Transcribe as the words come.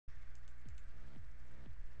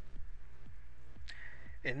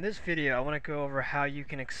In this video, I want to go over how you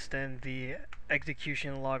can extend the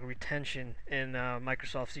execution log retention in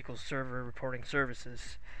Microsoft SQL Server Reporting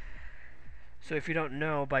Services. So if you don't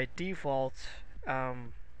know, by default,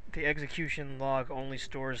 the execution log only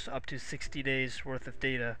stores up to 60 days worth of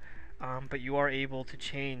data, but you are able to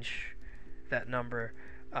change that number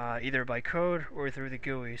either by code or through the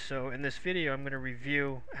GUI. So in this video, I'm going to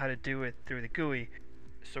review how to do it through the GUI.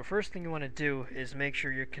 So first thing you want to do is make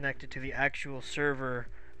sure you're connected to the actual server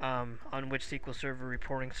on which SQL Server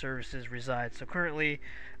Reporting Services resides. So currently,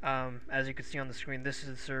 as you can see on the screen, this is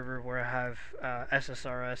the server where I have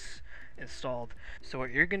SSRS installed. So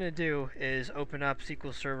what you're going to do is open up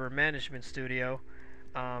SQL Server Management Studio.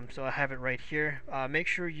 So I have it right here. Make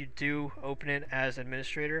sure you do open it as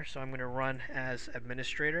administrator. So I'm going to run as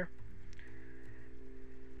administrator.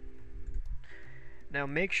 Now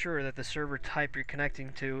make sure that the server type you're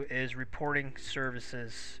connecting to is reporting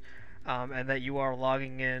services and that you are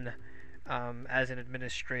logging in as an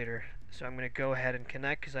administrator. So I'm going to go ahead and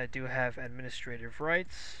connect because I do have administrative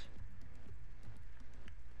rights.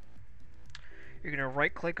 You're going to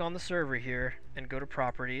right click on the server here and go to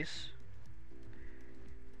properties.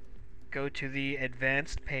 Go to the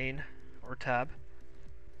advanced pane or tab.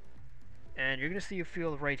 And you're going to see a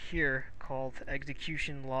field right here called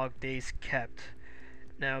ExecutionLogDaysKept.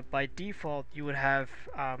 Now, by default, you would have,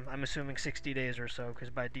 I'm assuming 60 days or so,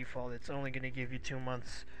 because by default, it's only going to give you 2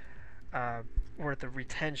 months worth of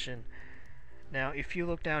retention. Now, if you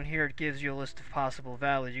look down here, it gives you a list of possible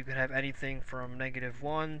values. You could have anything from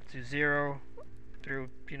 -1 to 0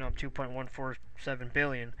 through, 2.147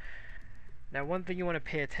 billion. Now, one thing you want to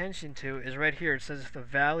pay attention to is right here. It says if the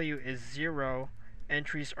value is 0,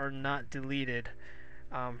 entries are not deleted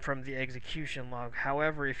from the execution log.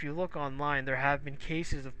 However, if you look online, there have been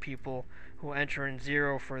cases of people who enter in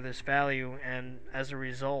 0 for this value, and as a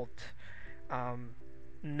result,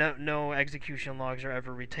 no execution logs are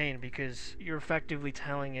ever retained because you're effectively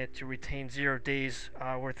telling it to retain 0 days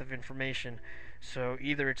worth of information. So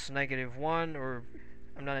either it's -1 or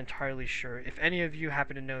I'm not entirely sure. If any of you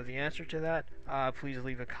happen to know the answer to that, please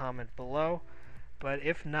leave a comment below. But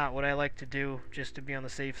if not, what I like to do, just to be on the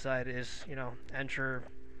safe side, is enter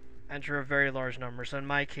a very large number. So in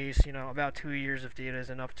my case, about 2 years of data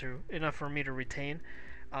is enough for me to retain.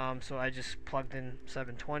 So I just plugged in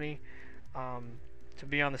 720. To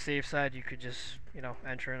be on the safe side, you could just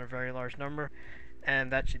enter in a very large number,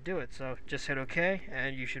 and that should do it. So just hit OK,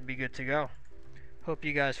 and you should be good to go. Hope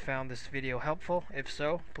you guys found this video helpful. If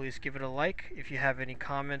so, please give it a like. If you have any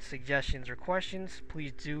comments, suggestions, or questions,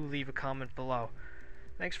 please do leave a comment below.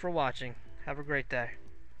 Thanks for watching. Have a great day.